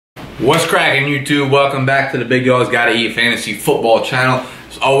What's cracking, YouTube? Welcome back to the Big Dogs Gotta Eat Fantasy Football channel.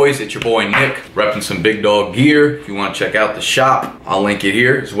 As always, it's your boy Nick, repping some Big Dog gear. If you want to check out the shop, I'll link it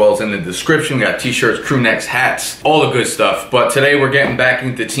here, as well as in the description. We got t-shirts, crew necks, hats, all the good stuff. But today we're getting back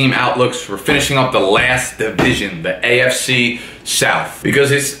into team outlooks. We're finishing up the last division, the AFC South, because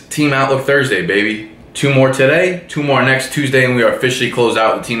it's Team Outlook Thursday, baby. 2 more today, 2 more next Tuesday, and we are officially closed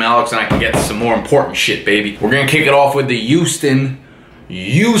out with Team Outlooks, and I can get to some more important shit, baby. We're gonna kick it off with the Houston, I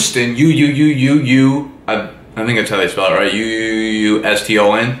think that's how they spell it, right?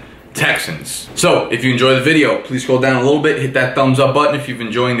 U-U-U-S-T-O-N, Texans. So, if you enjoy the video, please scroll down a little bit, hit that thumbs up button. If you've been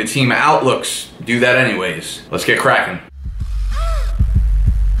enjoying the team outlooks, do that anyways. Let's get cracking.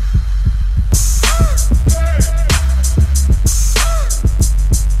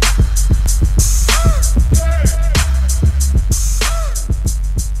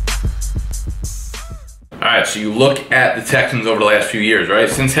 Alright, so you look at the Texans over the last few years, right?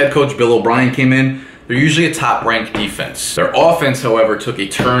 Since head coach Bill O'Brien came in, they're usually a top-ranked defense. Their offense, however, took a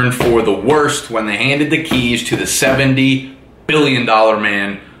turn for the worst when they handed the keys to the $70 billion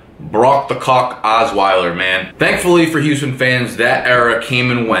man, Brock the Cock Osweiler, man. Thankfully for Houston fans, that era came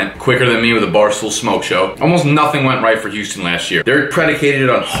and went quicker than me with a Barstool Smoke Show. Almost nothing went right for Houston last year. They're predicated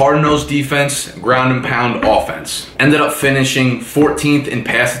on hard-nosed defense, ground and pound offense. Ended up finishing 14th in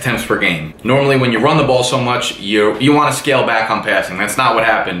pass attempts per game. Normally when you run the ball so much, you want to scale back on passing. That's not what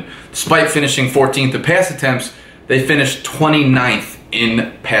happened. Despite finishing 14th in pass attempts, they finished 29th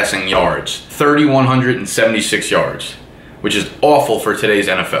in passing yards. 3,176 yards. Which is awful for today's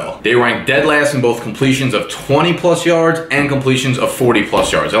NFL. They ranked dead last in both completions of 20-plus yards and completions of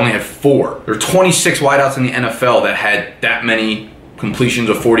 40-plus yards. They only had 4. There are 26 wideouts in the NFL that had that many completions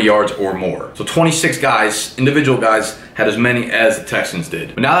of 40 yards or more. So 26 guys, individual guys, had as many as the Texans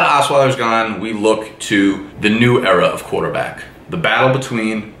did. But now that Osweiler's gone, we look to the new era of quarterback. The battle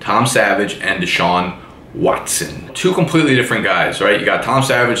between Tom Savage and Deshaun Watson. 2 completely different guys, right? You got Tom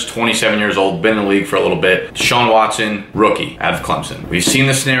Savage, 27 years old, been in the league for a little bit. Deshaun Watson, rookie out of Clemson. We've seen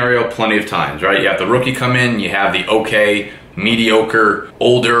this scenario plenty of times, right? You have the rookie come in, you have the okay, mediocre,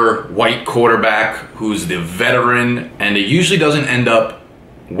 older, white quarterback who's the veteran, and it usually doesn't end up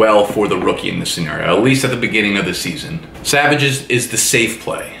well for the rookie in this scenario, at least at the beginning of the season. Savage is the safe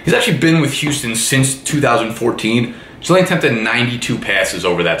play. He's actually been with Houston since 2014. He's only attempted 92 passes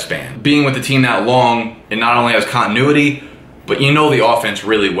over that span. Being with the team that long, it not only has continuity, but you know the offense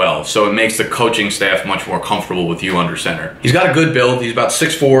really well, so it makes the coaching staff much more comfortable with you under center. He's got a good build. He's about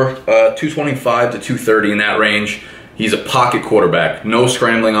 6'4", 225 to 230 in that range. He's a pocket quarterback. No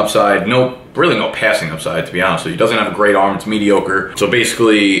scrambling upside, really no passing upside, to be honest with you. He doesn't have a great arm, it's mediocre. So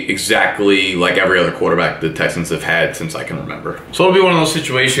basically exactly like every other quarterback the Texans have had since I can remember. So it'll be one of those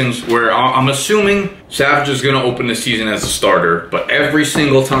situations where I'm assuming Savage is gonna open the season as a starter, but every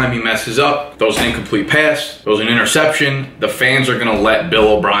single time he messes up, throws an incomplete pass, throws an interception, the fans are gonna let Bill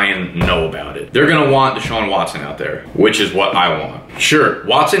O'Brien know about it. They're gonna want Deshaun Watson out there, which is what I want. Sure,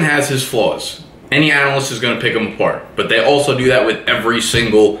 Watson has his flaws. Any analyst is gonna pick him apart, but they also do that with every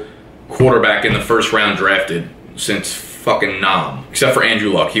single quarterback in the first round drafted since fucking Nam. Except for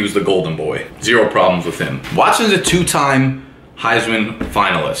Andrew Luck, he was the golden boy. 0 problems with him. Watson's a 2-time Heisman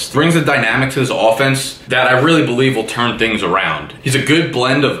finalist. Brings a dynamic to his offense that I really believe will turn things around. He's a good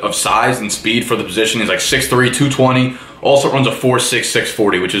blend of size and speed for the position. He's like 6'3", 220. Also runs a 4.6,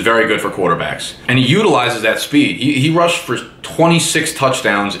 640, which is very good for quarterbacks. And he utilizes that speed. He rushed for 26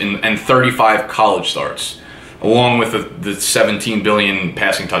 touchdowns and 35 college starts, along with the 17 billion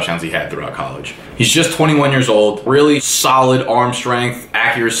passing touchdowns he had throughout college. He's just 21 years old, really solid arm strength,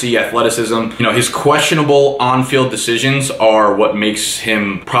 accuracy, athleticism. You know, his questionable on-field decisions are what makes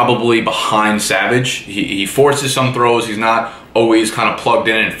him probably behind Savage. He forces some throws, he's not always kind of plugged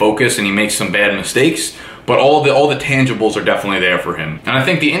in and focused, and he makes some bad mistakes. But all the tangibles are definitely there for him. And I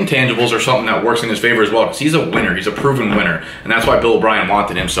think the intangibles are something that works in his favor as well, because he's a winner. He's a proven winner. And that's why Bill O'Brien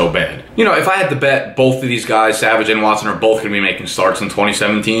wanted him so bad. You know, if I had to bet both of these guys, Savage and Watson, are both going to be making starts in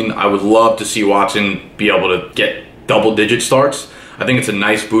 2017, I would love to see Watson be able to get double-digit starts. I think it's a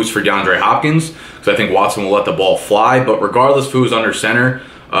nice boost for DeAndre Hopkins, because I think Watson will let the ball fly. But regardless of who's under center,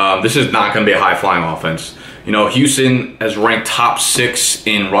 this is not going to be a high-flying offense. You know, Houston has ranked top 6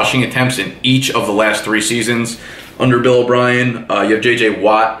 in rushing attempts in each of the last 3 seasons under Bill O'Brien. You have J.J.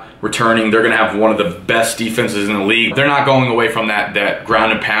 Watt returning. They're going to have one of the best defenses in the league. They're not going away from that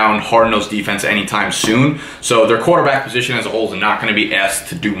ground and pound, hard-nosed defense anytime soon. So their quarterback position as a whole is not going to be asked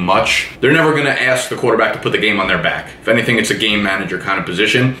to do much. They're never going to ask the quarterback to put the game on their back. If anything, it's a game manager kind of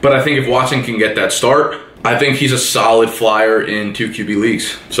position. But I think if Watson can get that start, I think he's a solid flyer in 2 QB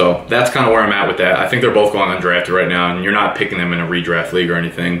leagues. So that's kind of where I'm at with that. I think they're both going undrafted right now, and you're not picking them in a redraft league or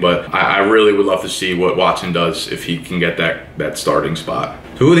anything, but I really would love to see what Watson does if he can get that starting spot.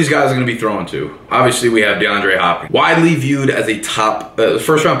 So who are these guys going to be throwing to? Obviously, we have DeAndre Hopkins. Widely viewed as a top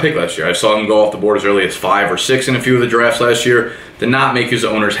first-round pick last year. I saw him go off the board as early as 5 or 6 in a few of the drafts last year. Did not make his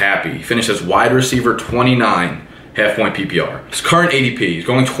owners happy. He finished as wide receiver 29. Half-point PPR. His current ADP, he's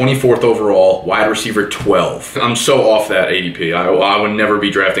going 24th overall, wide receiver 12. I'm so off that ADP. I would never be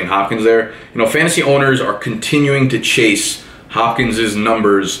drafting Hopkins there. You know, fantasy owners are continuing to chase Hopkins'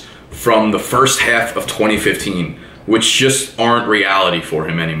 numbers from the first half of 2015, which just aren't reality for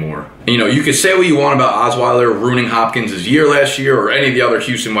him anymore. You know, you could say what you want about Osweiler ruining Hopkins' year last year or any of the other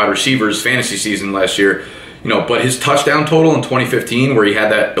Houston wide receivers' fantasy season last year, you know, but his touchdown total in 2015, where he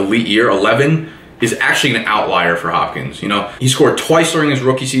had that elite year, 11, is actually an outlier for Hopkins. You know, he scored twice during his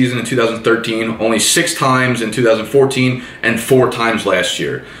rookie season in 2013, only 6 times in 2014, and 4 times last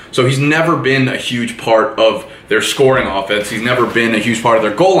year. So he's never been a huge part of their scoring offense. He's never been a huge part of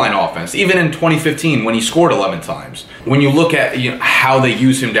their goal line offense, even in 2015 when he scored 11 times. When you look at how they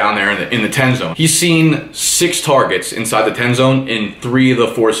use him down there in the 10 zone, he's seen 6 targets inside the 10 zone in 3 of the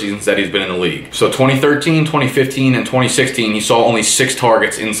 4 seasons that he's been in the league. So 2013, 2015, and 2016, he saw only 6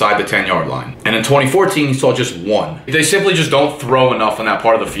 targets inside the 10-yard line. And in 2014, he saw just 1. They simply just don't throw enough on that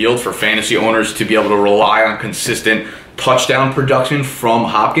part of the field for fantasy owners to be able to rely on consistent touchdown production from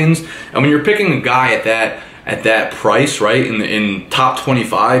Hopkins. And when you're picking a guy at that price, right, in top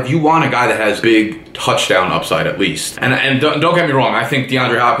 25, you want a guy that has big touchdown upside at least. And don't get me wrong, I think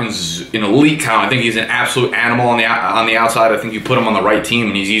DeAndre Hopkins is an elite talent. I think he's an absolute animal on the outside. I think you put him on the right team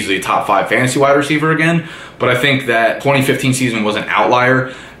and he's easily a top 5 fantasy wide receiver again. But I think that 2015 season was an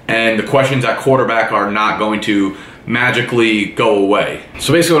outlier, and the questions at quarterback are not going to magically go away.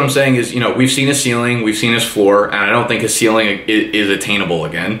 So basically what I'm saying is, you know, we've seen his ceiling, we've seen his floor, and I don't think his ceiling is attainable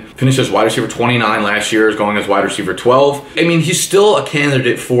again. Finished as wide receiver 29 last year, is going as wide receiver 12. I mean, he's still a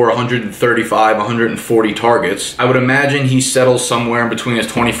candidate for 135, 140 targets. I would imagine he settles somewhere in between his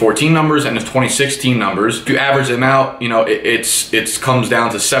 2014 numbers and his 2016 numbers. If you average them out, you know, it comes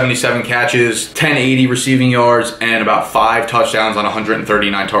down to 77 catches, 1080 receiving yards, and about 5 touchdowns on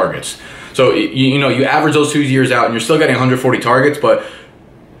 139 targets. So, you know, you average those 2 years out and you're still getting 140 targets, but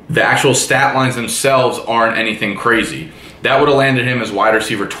the actual stat lines themselves aren't anything crazy. That would have landed him as wide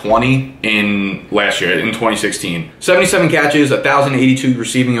receiver 20 in last year, in 2016. 77 catches, 1,082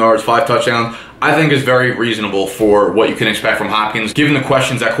 receiving yards, 5 touchdowns. I think is very reasonable for what you can expect from Hopkins, given the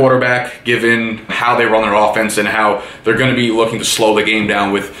questions at quarterback, given how they run their offense and how they're going to be looking to slow the game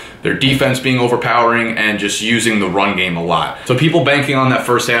down with their defense being overpowering and just using the run game a lot. So people banking on that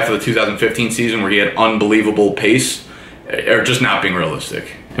first half of the 2015 season where he had unbelievable pace are just not being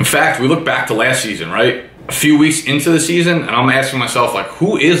realistic. In fact, we look back to last season, right? A few weeks into the season, and I'm asking myself, like,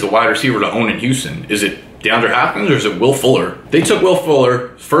 who is the wide receiver to own in Houston? Is it DeAndre Hopkins or is it Will Fuller? They took Will Fuller,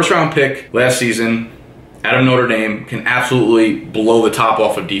 first round pick last season out of Notre Dame, can absolutely blow the top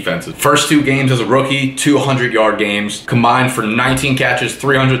off of defenses. First 2 games as a rookie, 200-yard games, combined for 19 catches,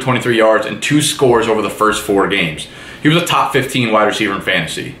 323 yards, and 2 scores over the first 4 games. He was a top 15 wide receiver in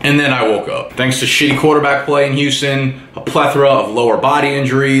fantasy. And then I woke up. Thanks to shitty quarterback play in Houston, a plethora of lower body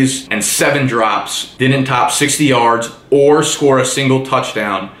injuries, and 7 drops, didn't top 60 yards or score a single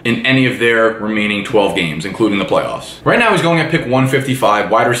touchdown in any of their remaining 12 games, including the playoffs. Right now he's going at pick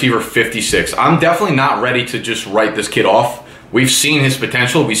 155, wide receiver 56. I'm definitely not ready to just write this kid off. We've seen his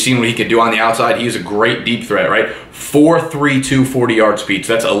potential. We've seen what he could do on the outside. He is a great deep threat, right? 4.32 40-yard speeds.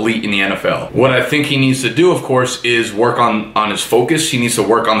 That's elite in the NFL. What I think he needs to do, of course, is work on his focus. He needs to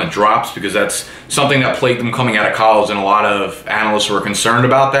work on the drops because that's something that plagued him coming out of college, and a lot of analysts were concerned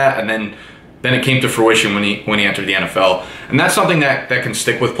about that. And then it came to fruition when he entered the NFL. And that's something that can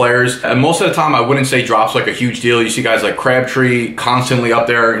stick with players. And most of the time, I wouldn't say drops like a huge deal. You see guys like Crabtree constantly up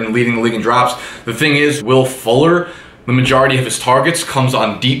there and leading the league in drops. The thing is, Will Fuller, the majority of his targets comes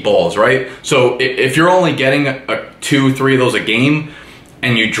on deep balls, right? So if you're only getting 2, 3 of those a game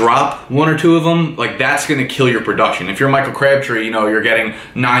and you drop 1 or 2 of them, like, that's going to kill your production. If you're Michael Crabtree, you know, you're getting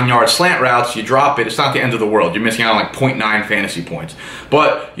 9-yard slant routes, you drop it, it's not the end of the world. You're missing out on like 0.9 fantasy points.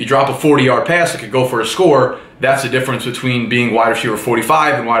 But you drop a 40-yard pass that could go for a score, that's the difference between being wide receiver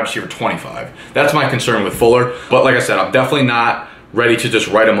 45 and wide receiver 25. That's my concern with Fuller. But like I said, I'm definitely not ready to just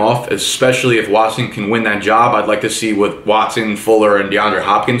write him off, especially if Watson can win that job. I'd like to see what Watson, Fuller, and DeAndre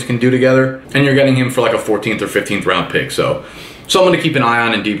Hopkins can do together. And you're getting him for like a 14th or 15th round pick. So someone to keep an eye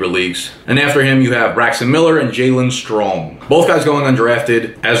on in deeper leagues. And after him, you have Braxton Miller and Jalen Strong. Both guys going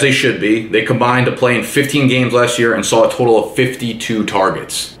undrafted, as they should be. They combined to play in 15 games last year and saw a total of 52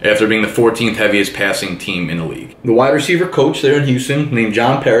 targets, after being the 14th heaviest passing team in the league. The wide receiver coach there in Houston, named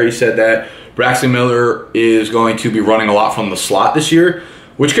John Perry, said that Braxton Miller is going to be running a lot from the slot this year,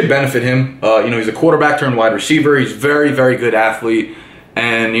 which could benefit him. He's a quarterback turned wide receiver. He's a very, very good athlete.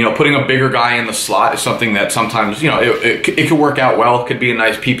 And, putting a bigger guy in the slot is something that sometimes, it could work out well. It could be a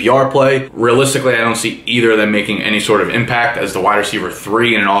nice PPR play. Realistically, I don't see either of them making any sort of impact as the wide receiver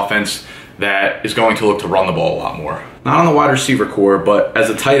 3 in an offense that is going to look to run the ball a lot more. Not on the wide receiver core, but as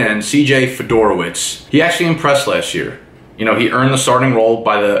a tight end, CJ Fedorowicz. He actually impressed last year. He earned the starting role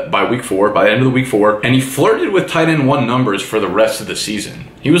by week 4, by the end of the week 4, and he flirted with tight end 1 numbers for the rest of the season.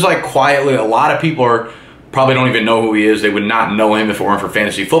 He was like quietly, a lot of people probably don't even know who he is. They would not know him if it weren't for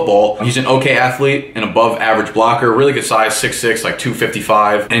fantasy football. He's an okay athlete, an above average blocker, really good size, 6'6", like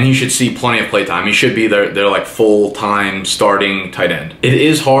 255, and he should see plenty of play time. He should be their like full-time starting tight end. It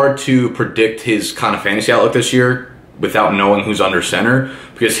is hard to predict his kind of fantasy outlook this year without knowing who's under center,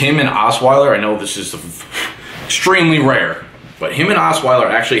 because him and Osweiler, I know this is extremely rare, but him and Osweiler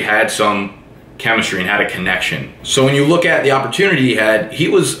actually had some chemistry and had a connection. So when you look at the opportunity he had, he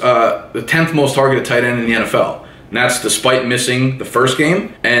was the 10th most targeted tight end in the NFL. And that's despite missing the first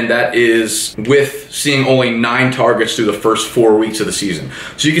game, and that is with seeing only 9 targets through the first 4 weeks of the season.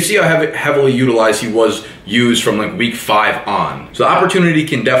 So you can see how heavily utilized he was used from like week 5 on. So the opportunity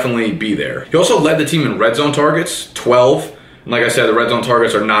can definitely be there. He also led the team in red zone targets, 12. And like I said, the red zone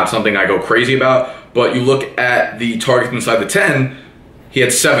targets are not something I go crazy about, but you look at the targets inside the 10, he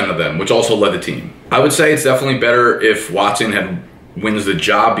had 7 of them, which also led the team. I would say it's definitely better if Watson wins the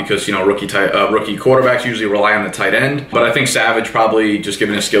job, because rookie quarterbacks usually rely on the tight end. But I think Savage, probably just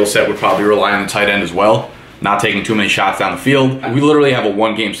given his skill set, would probably rely on the tight end as well, not taking too many shots down the field. We literally have a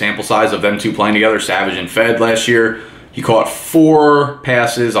 1-game sample size of them 2 playing together, Savage and Fed last year. He caught 4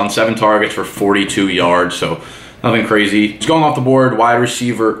 passes on 7 targets for 42 yards, so nothing crazy. He's going off the board, wide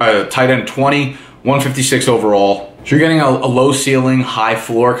receiver, tight end 20, 156 overall. So you're getting a low ceiling, high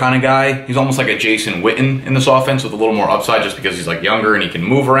floor kind of guy. He's almost like a Jason Witten in this offense with a little more upside, just because he's like younger and he can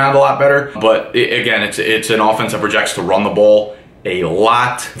move around a lot better. But again, it's an offense that projects to run the ball a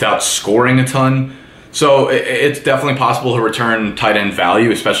lot without scoring a ton. So it's definitely possible to return tight end value,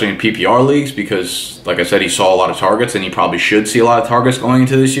 especially in PPR leagues, because like I said, he saw a lot of targets and he probably should see a lot of targets going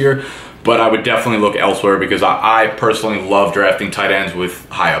into this year. But I would definitely look elsewhere, because I personally love drafting tight ends with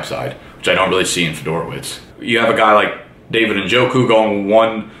high upside, which I don't really see in Fedorowicz. You have a guy like David Njoku going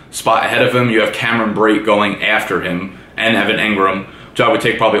 1 spot ahead of him. You have Cameron Brate going after him, and Evan Engram, which I would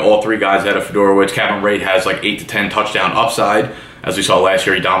take probably all 3 guys ahead of Fedorowicz. Cameron Brate has like 8 to 10 touchdown upside. As we saw last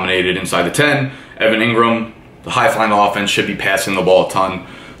year, he dominated inside the 10. Evan Engram, the high-flying offense, should be passing the ball a ton.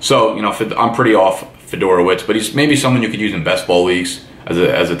 So, I'm pretty off Fedorowicz, but he's maybe someone you could use in best ball leagues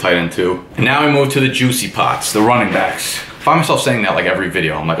as a tight end too. And now we move to the juicy pots, the running backs. I find myself saying that like every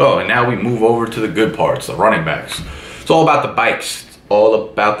video. I'm like, oh, and now we move over to the good parts, the running backs. It's all about the bikes. It's all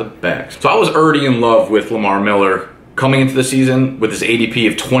about the backs. So I was already in love with Lamar Miller coming into the season with his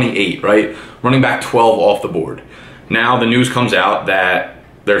ADP of 28, right? Running back 12 off the board. Now the news comes out that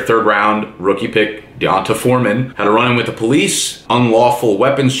their 3rd round rookie pick, D'Onta Foreman, had a run-in with the police, unlawful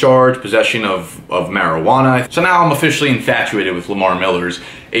weapons charge, possession of marijuana. So now I'm officially infatuated with Lamar Miller's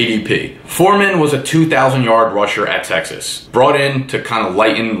ADP. Foreman was a 2,000-yard rusher at Texas, brought in to kind of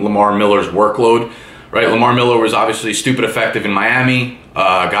lighten Lamar Miller's workload. Right, Lamar Miller was obviously stupid effective in Miami,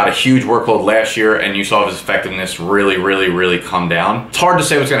 got a huge workload last year, and you saw his effectiveness really come down. It's hard to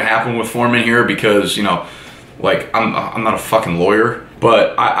say what's going to happen with Foreman here, because like I'm not a fucking lawyer,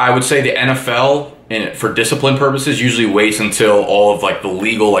 but I would say the NFL, for discipline purposes, usually waits until all of like the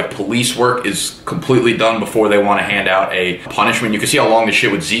legal police work is completely done before they want to hand out a punishment. You can see how long the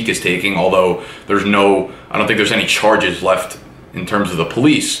shit with Zeke is taking, although I don't think there's any charges left in terms of the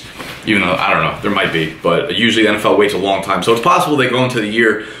police, even though, I don't know, there might be, but usually the NFL waits a long time. So it's possible they go into the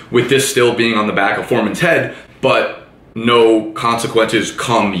year with this still being on the back of Foreman's head, but no consequences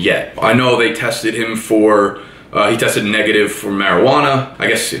come yet. I know they tested him for, he tested negative for marijuana. I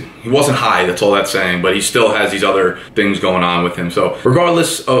guess he wasn't high, that's all that's saying, but he still has these other things going on with him. So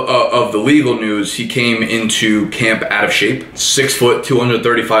regardless of the legal news, he came into camp out of shape, 6 foot,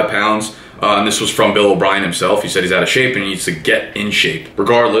 235 pounds. And this was from Bill O'Brien himself. He said he's out of shape and he needs to get in shape.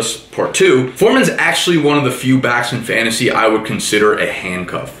 Regardless, part 2, Foreman's actually one of the few backs in fantasy I would consider a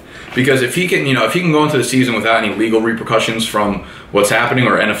handcuff. Because if he can, if he can go into the season without any legal repercussions from what's happening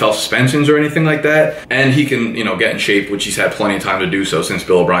or NFL suspensions or anything like that, and he can, get in shape, which he's had plenty of time to do so since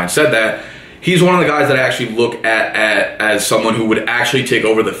Bill O'Brien said that, He's one of the guys that I actually look at as someone who would actually take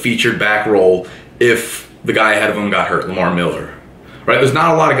over the featured back role if the guy ahead of him got hurt, Lamar Miller. Right? There's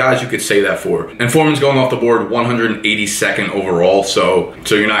not a lot of guys you could say that for. And Foreman's going off the board 182nd overall, so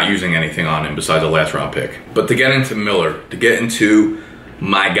you're not using anything on him besides a last round pick. But to get into Miller, to get into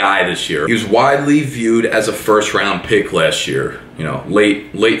my guy this year, he was widely viewed as a first round pick last year. You know,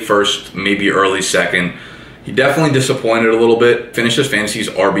 late first, maybe early second. He definitely disappointed a little bit. Finished his fantasies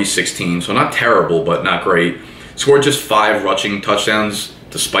RB16, so not terrible, but not great. Scored just 5 rushing touchdowns,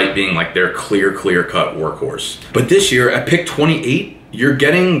 despite being like their clear-cut workhorse. But this year, at pick 28, you're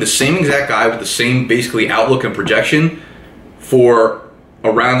getting the same exact guy with the same basically outlook and projection for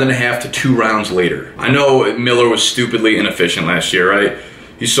a round and a half to 2 rounds later. I know Miller was stupidly inefficient last year, right?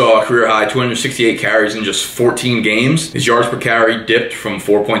 You saw a career high 268 carries in just 14 games. His yards per carry dipped from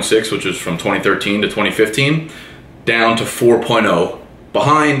 4.6, which was from 2013 to 2015, down to 4.0,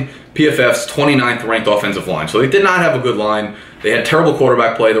 behind PFF's 29th ranked offensive line. So they did not have a good line. They had terrible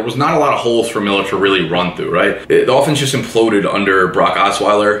quarterback play. There was not a lot of holes for Miller to really run through, right? The offense just imploded under Brock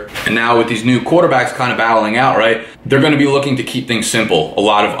Osweiler. And now with these new quarterbacks kind of battling out, right, they're going to be looking to keep things simple. A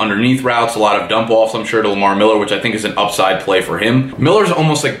lot of underneath routes, a lot of dump offs, I'm sure, to Lamar Miller, which I think is an upside play for him. Miller's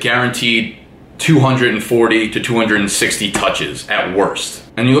almost like guaranteed 240 to 260 touches at worst.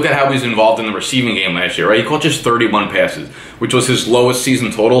 And you look at how he's involved in the receiving game last year, right? He caught just 31 passes, which was his lowest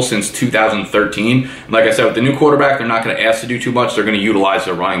season total since 2013. And like I said, with the new quarterback, they're not going to ask to do too much. They're going to utilize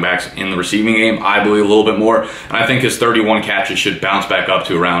their running backs in the receiving game, I believe, a little bit more. And I think his 31 catches should bounce back up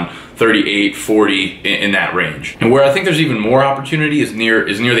to around 38, 40 in that range. And where I think there's even more opportunity is near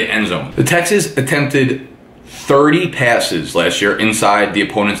the end zone. The Texans attempted 30 passes last year inside the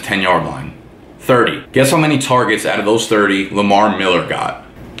opponent's 10-yard line. 30. Guess how many targets out of those 30 Lamar Miller got?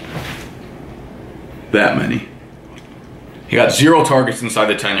 That many. He got 0 targets inside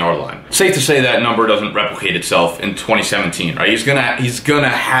the 10-yard line. Safe to say that number doesn't replicate itself in 2017, right? He's gonna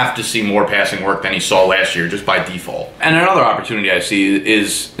have to see more passing work than he saw last year just by default. And another opportunity I see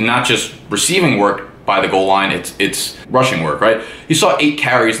is not just receiving work by the goal line, it's rushing work, right? He saw 8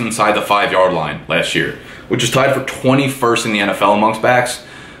 carries inside the 5-yard line last year, which is tied for 21st in the NFL amongst backs,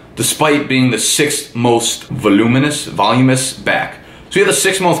 despite being the 6th most voluminous back. So he had the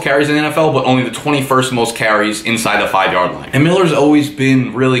 6th most carries in the NFL, but only the 21st most carries inside the 5-yard line. And Miller's always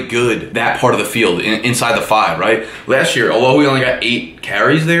been really good that part of the field, inside the 5, right? Last year, although he only got 8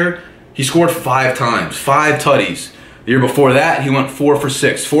 carries there, he scored 5 times, 5 tutties. The year before that, he went 4 for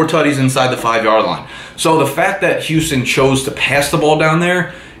 6, 4 tutties inside the 5-yard line. So the fact that Houston chose to pass the ball down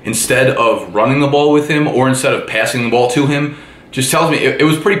there instead of running the ball with him or instead of passing the ball to him just tells me it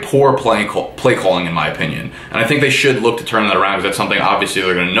was pretty poor play calling, in my opinion. And I think they should look to turn that around, because that's something obviously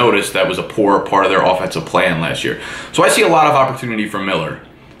they're going to notice that was a poor part of their offensive plan last year. So I see a lot of opportunity for Miller,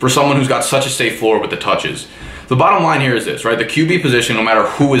 for someone who's got such a safe floor with the touches. The bottom line here is this, right? The QB position, no matter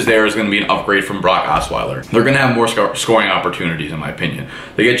who is there, is going to be an upgrade from Brock Osweiler. They're going to have more scoring opportunities, in my opinion.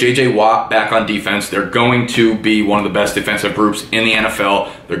 They get J.J. Watt back on defense. They're going to be one of the best defensive groups in the NFL.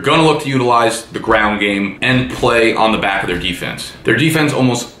 They're going to look to utilize the ground game and play on the back of their defense. Their defense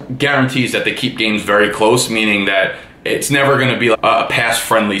almost guarantees that they keep games very close, meaning that it's never going to be a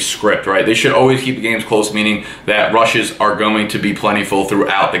pass-friendly script, right? They should always keep the games close, meaning that rushes are going to be plentiful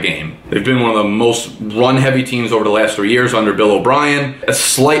throughout the game. They've been one of the most run-heavy teams over the last 3 years under Bill O'Brien. A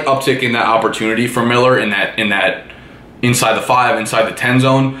slight uptick in that opportunity for Miller in that inside the 5, inside the 10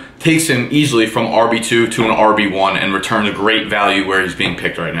 zone, takes him easily from RB2 to an RB1 and returns great value where he's being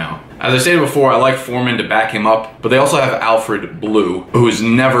picked right now. As I stated before, I like Foreman to back him up, but they also have Alfred Blue, who has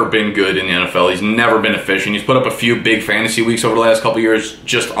never been good in the NFL. He's never been efficient. He's put up a few big fantasy weeks over the last couple years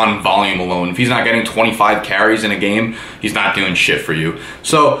just on volume alone. If he's not getting 25 carries in a game, he's not doing shit for you.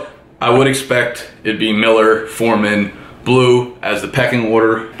 So I would expect it'd be Miller, Foreman, Blue as the pecking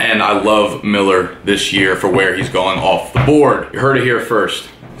order, and I love Miller this year for where he's going off the board. You heard it here first.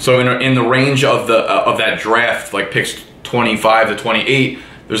 So in the range of that draft, like picks 25 to 28,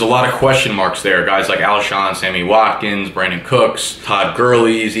 there's a lot of question marks there. Guys like Alshon, Sammy Watkins, Brandon Cooks, Todd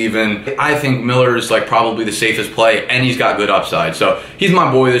Gurley's even. I think Miller is like probably the safest play, and he's got good upside. So he's my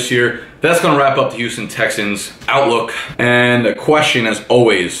boy this year. That's going to wrap up the Houston Texans outlook. And a question, as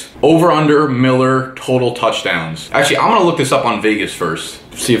always, over under Miller total touchdowns. Actually, I'm going to look this up on Vegas first.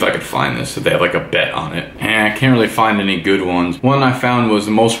 See if I can find this, if they have like a bet on it. And I can't really find any good ones. One I found was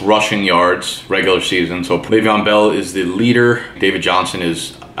the most rushing yards regular season. So Le'Veon Bell is the leader. David Johnson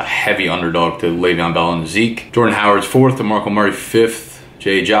is a heavy underdog to Le'Veon Bell and Zeke. Jordan Howard's 4th, DeMarco Murray 5th.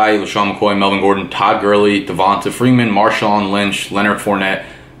 Jay Ajayi, LaShawn McCoy, Melvin Gordon, Todd Gurley, Devonta Freeman, Marshawn Lynch, Leonard Fournette,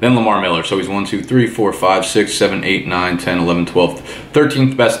 Then Lamar Miller. So he's 1, 2, 3, 4, 5, 6, 7, 8, 9, 10, 11, 12,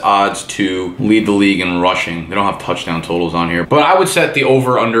 13th best odds to lead the league in rushing. They don't have touchdown totals on here. But I would set the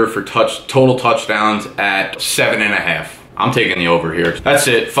over-under for total touchdowns at 7.5. I'm taking the over here. That's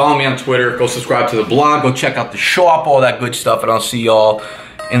it. Follow me on Twitter. Go subscribe to the blog. Go check out the shop, all that good stuff. And I'll see y'all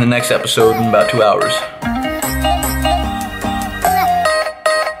in the next episode in about 2 hours.